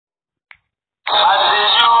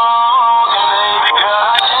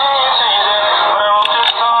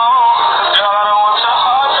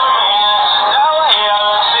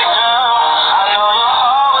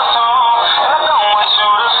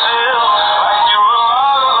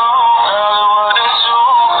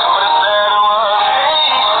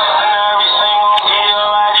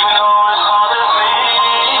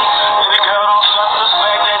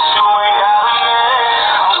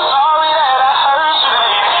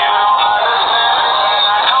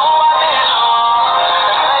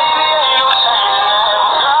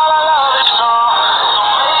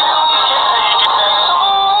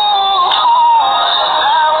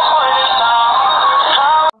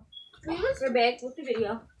back with the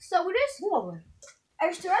video. So what is Whoa.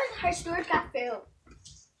 her storage got filled.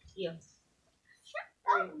 Yeah.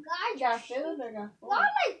 Oh God, got filled or got filled? Y'all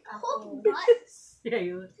like poop butts. Yeah,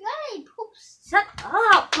 you. Y'all like poops. Shut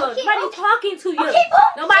up. Okay, Nobody's talking to you. Okay,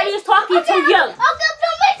 Nobody is talking to you. Okay,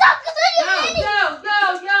 somebody talking to you.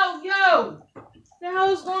 Yo. The hell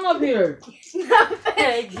is going up here?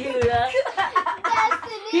 Hey, Judah.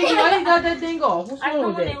 Kiki, why you got that thing off? What's I wrong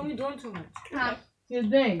don't with know that? we're doing too much. His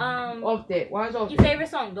thing. Off that. Why is off Your that? favorite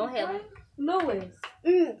song? Don't have one. Louis.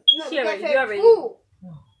 She already. You already. Food.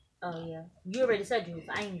 Oh yeah. You already said yours.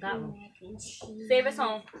 I ain't got one. Favorite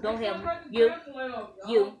song? Don't have one. You.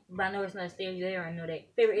 But I know it's not stairs there. I know that.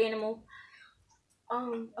 Favorite animal?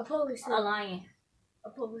 A police. A lion.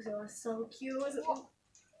 A police was so cute.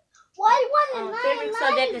 Why wasn't favorite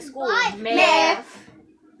subject in school? Math.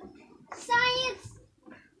 Science.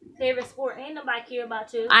 Favorite sport? Ain't nobody care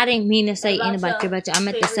about you. I didn't mean to say anybody care about you. I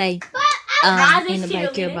meant to say ain't nobody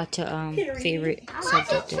care about your favorite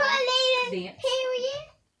subject. Period.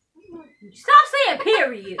 Stop saying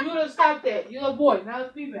period. You gonna stop that. You're a boy, not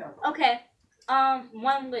a female. Okay.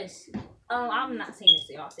 One list. I'm not saying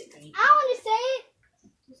this. Y'all say things. I want to say it.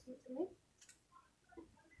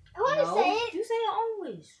 I want to say it. You say it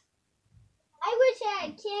always. I wish I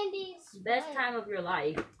had candies. Best time of your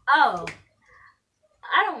life. Oh.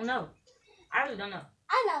 I don't know. I really don't know.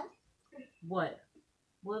 I know. What?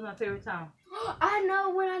 What was my favorite time? I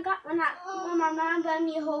know when my mom got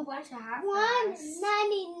me a whole bunch of hot fries.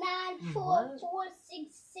 199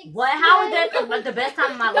 4466. What? How is that the best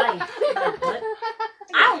time of my life? Like, what?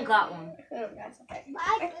 I don't got one.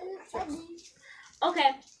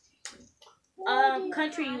 Okay.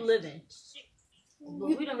 Country you live in.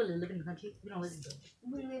 Well, we don't really live in the country. We don't live in the country.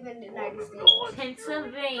 We live in the United States.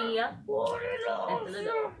 Pennsylvania. And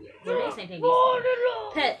Philadelphia. Well, they same thing.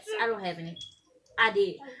 Pets. I don't have any. I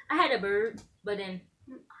did. I had a bird, but then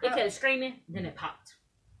it kept screaming. Then it popped.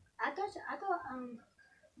 I thought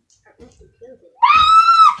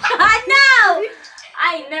I know.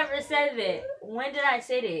 I never said that. When did I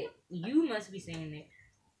say that? You must be saying that.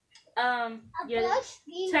 Yeah.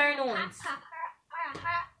 Turn ons.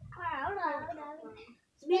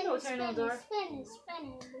 You know what turn ons are?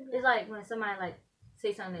 It's like when somebody like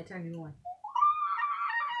say something that turn you on.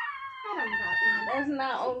 I don't know. That's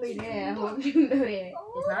not only that. I hope you know that.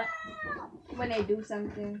 It's not? When they do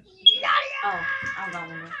something. Oh, I got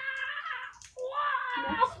one.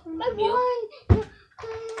 You?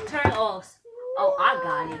 Turn offs. Oh, I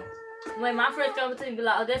got it. When my friends come to me, be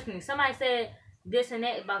like, oh, that's me. Somebody said this and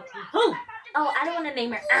that about you. Who? Oh, I don't want to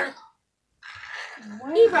name her.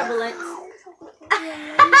 Irrelevant.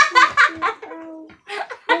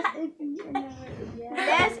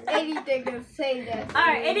 That's anything to say that.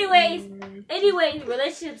 Alright, anyways,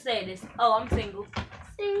 relationship status. Oh, I'm single.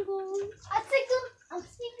 Single. I'm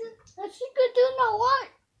single to know what?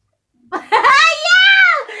 Yeah!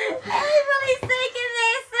 Everybody's singing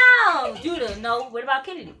that song. Judah, no. What about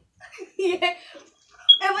Kennedy? Yeah.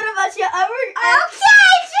 And what about your other ex?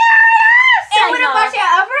 Okay, Judah! And what about your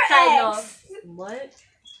other ex? What?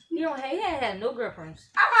 You know, he ain't had no girlfriends.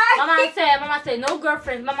 My mom said no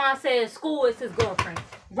girlfriends. My mom said school is his girlfriend.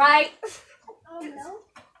 Right? Oh, no.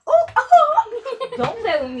 Don't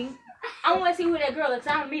play with me. I want to see who that girl is.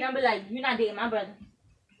 I'm meet. I'm be like, you're not dating my brother.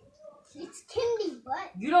 It's Kennedy's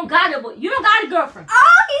butt. You don't got a girlfriend.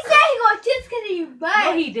 Oh, he said he gonna kiss Kennedy's butt.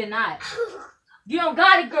 No, he did not. You don't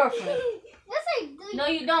got a girlfriend. Yes, I do. No,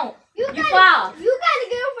 you don't. You foul. You got a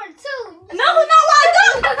girlfriend too. No, I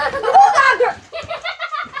don't. Who got a girl?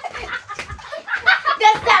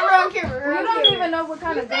 That's not wrong, camera. You don't even know what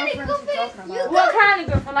kind of girlfriend you're talking about. What kind of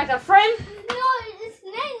girlfriend? Like a friend? No, it's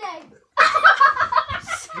Nene.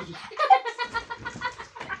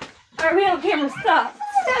 Alright, we on camera. Stop.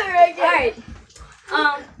 Alright.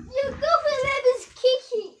 Your girlfriend name is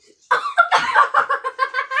Kiki.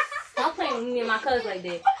 Stop playing with me and my cousin like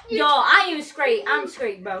that. Yo, I ain't straight. I'm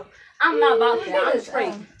straight, bro. I'm not about that. I'm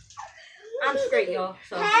straight. I'm straight, y'all.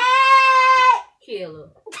 So, kill her.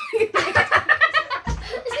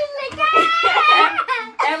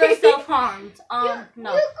 Ever self-harmed?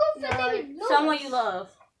 No. Someone you love.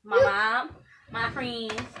 My mom, my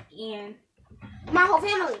friends, and my whole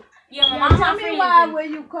family. Yeah, my mom, tell my me friends. why will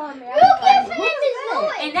you call me?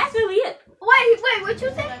 And that's really it. Wait, what you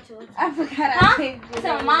say? I forgot. Huh?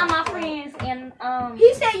 So my mom, my friends, and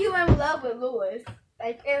He said you in love with Louis.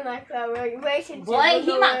 Like in like a relationship. Boy,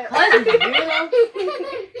 he my cousin. You know? Your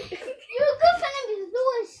girlfriend name is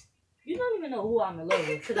Louis. You don't even know who I'm in love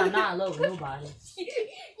with, because I'm not in love with nobody.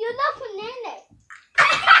 You're not for Nene.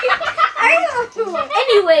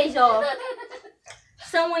 Anyways, y'all.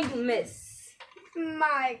 Someone you miss.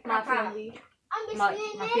 my family. I miss My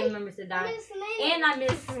Nene. family members that I died. miss Nene. And I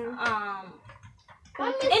miss I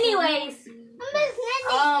miss anyways, I miss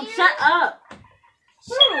Nene. shut up.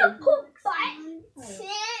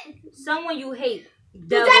 Shit. Someone you hate.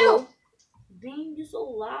 devil. Devil. Dang, you so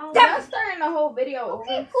loud. Y'all starting the whole video over.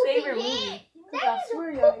 Favorite movie. I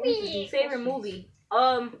swear y'all used to do Favorite movie.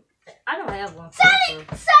 I don't have one.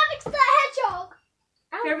 Sonic's the Hedgehog.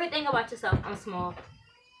 Favorite thing about yourself. I'm small.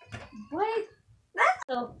 What?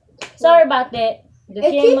 So sorry about that. The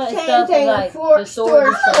camera and stuff is like the sword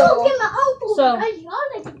and stuff. So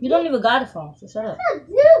you don't even got a phone, so shut up.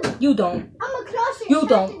 You don't. I'm a closer. You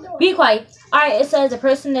don't. Be quiet. Alright, it says the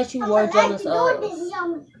person that you were jealous of.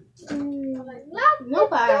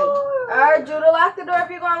 Nobody. Alright, Judah, lock the door if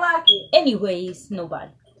you're gonna lock it. Anyways,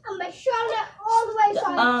 nobody. I'm gonna shut it all the way so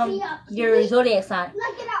I see up. Your zodiac sign.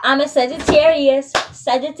 Look it up. I'm a Sagittarius.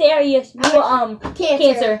 Sagittarius. You are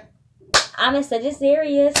Cancer. I'm a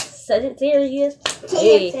Sagittarius. Sagittarius.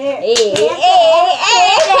 Hey.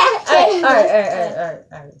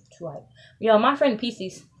 Alright. Too right. Yo, my friend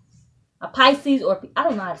Pisces. A Pisces or I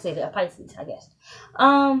don't know how to say that. A Pisces, I guess.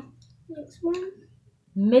 Next one.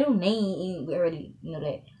 Middle name, we already know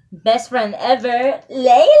that. Best friend ever,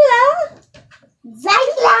 Layla.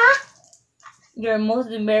 Zayla. Your most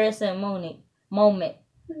embarrassing moment. Oh,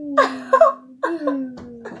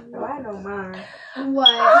 I know mine.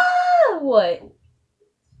 What? What?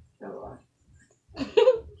 Oh,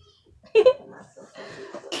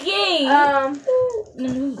 Yay.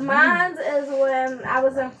 Mine is when I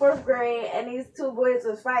was in 4th grade and these two boys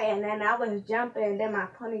was fighting and I was jumping and then my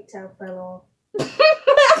ponytail fell off.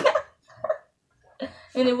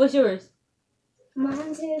 And then what's yours?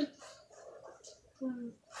 Mine's is.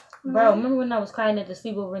 Bro, remember when I was crying at the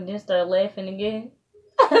sleepover and then started laughing again?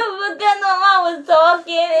 Because my mom was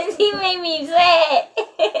talking and she made me sad.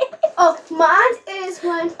 Oh, mine is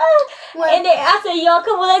when. And then I said, y'all,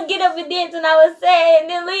 come on, let's get up and dance. And I was sad. And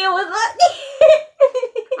then Leah was like,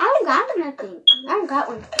 I don't got nothing. I don't got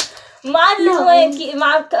one. mine is when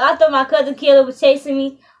I thought my cousin Kayla was chasing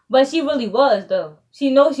me. But she really was, though. She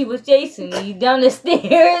knows she was chasing me down the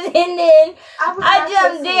stairs. And then I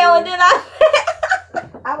jumped down. And then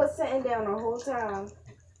I was sitting down the whole time.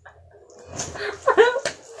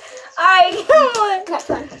 Alright, come on. Next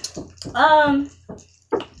one. I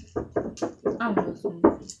don't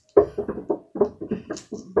know.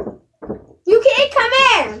 You can't come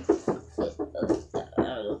in. I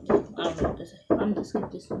don't know what to say. I'm just gonna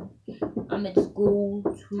this one. I'm gonna just go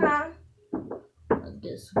to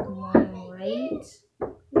this one, right?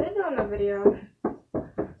 They're doing a video.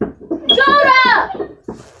 Jonah!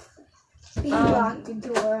 He locked the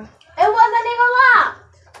door. It wasn't even locked.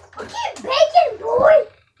 Okay, bacon, boy.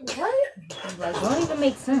 What? Like, don't even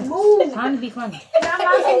make sense. Move. Time to be funny. Bacon,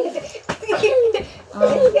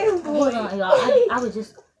 Hold on, y'all. I was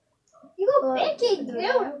just You go bacon,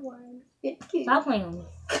 dude. stop playing with me.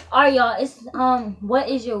 Alright, y'all. It's what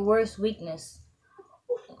is your worst weakness?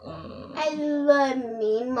 I love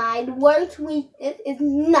me. My worst weakness is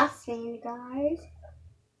nothing, guys.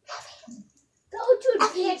 Go to the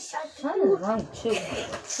bitch. Something is wrong with you.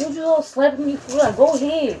 You just all slapping me for like, go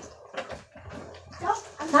ahead.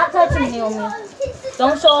 Stop touching me, Naomi.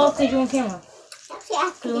 Don't show off because you're on camera.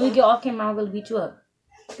 Because when we get off camera, I'll really beat you up.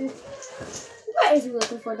 What is you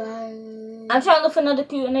looking for, Dad? I'm trying to look for another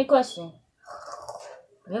Q&A question.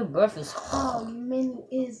 Your breath is How many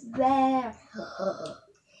is there?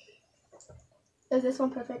 Is this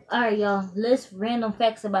one perfect? Alright, y'all. List random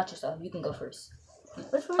facts about yourself. You can go first.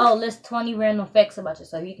 Which one? Oh, list 20 random facts about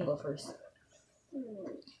yourself. You can go first.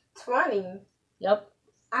 20. Yep.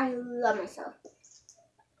 I love myself.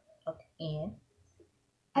 Okay.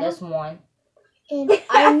 And that's one. And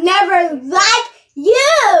I never like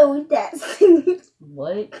you. That's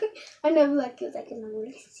What? I never like you like in a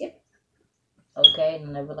relationship. Okay, I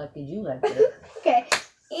never liked you like that. Okay.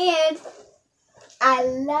 And I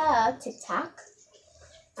love to talk.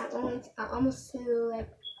 I almost feel like.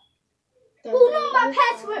 Who knew my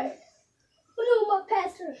password? Who knew my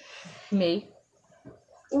password? Me.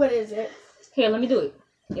 What is it? Here, let me do it.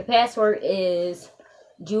 Your password is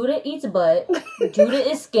Judah eats butt. Judah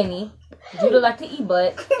is skinny. Judah like to eat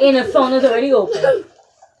butt. And the phone is already open.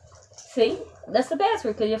 See? That's the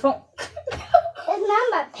password because your phone. It's not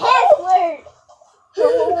my password.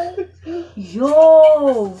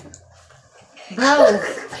 Yo. Bro.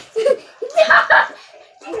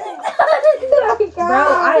 Bro,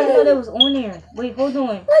 I didn't know that was on there. Wait, hold on.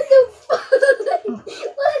 What the fuck?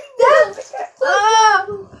 What the fuck?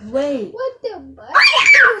 Wait. What the fuck?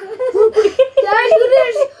 Guys,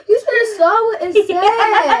 you should have saw what it said.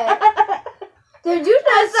 Did you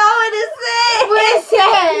not saw what it said? Wait.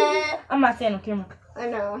 stand on camera. I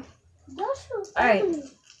know. Alright.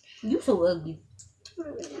 You so ugly.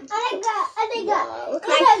 I think got look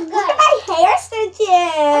at my hair stitches.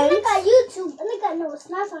 I think got YouTube. I think I know it's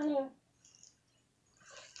not on here.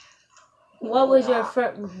 What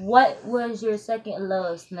was your second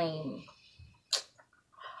love's name?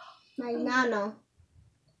 My nano.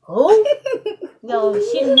 Who? Yo,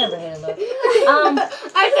 she never had a love.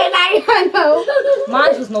 I said I know.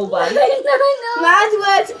 Mine was nobody.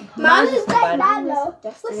 Mine was nobody. nano.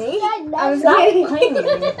 Destiny. Stop playing with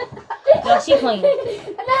me. Yo, she playing.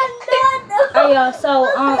 Hey, yo, so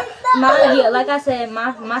like I said,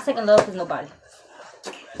 my second love is nobody.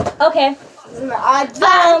 Okay. Look at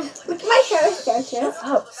my hair extensions.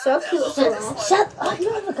 Oh, so cute. Shut up.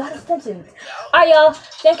 You never got extensions. Alright, y'all.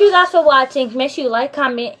 Thank you guys for watching. Make sure you like,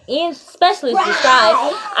 comment, and especially subscribe.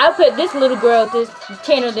 I'll put this little girl, this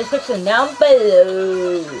channel description down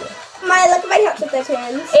below. Look at my hair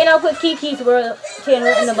extensions. And I'll put Kiki's world channel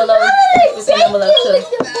in the below. Too.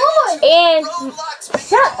 And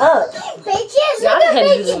shut up. Y'all just had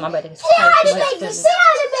to use my brother.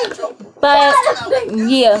 But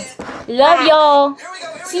yeah, love y'all.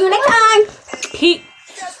 See you next time.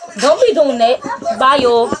 Don't be doing that. Bye,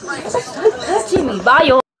 y'all. Stop touching me. Bye,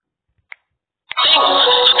 y'all.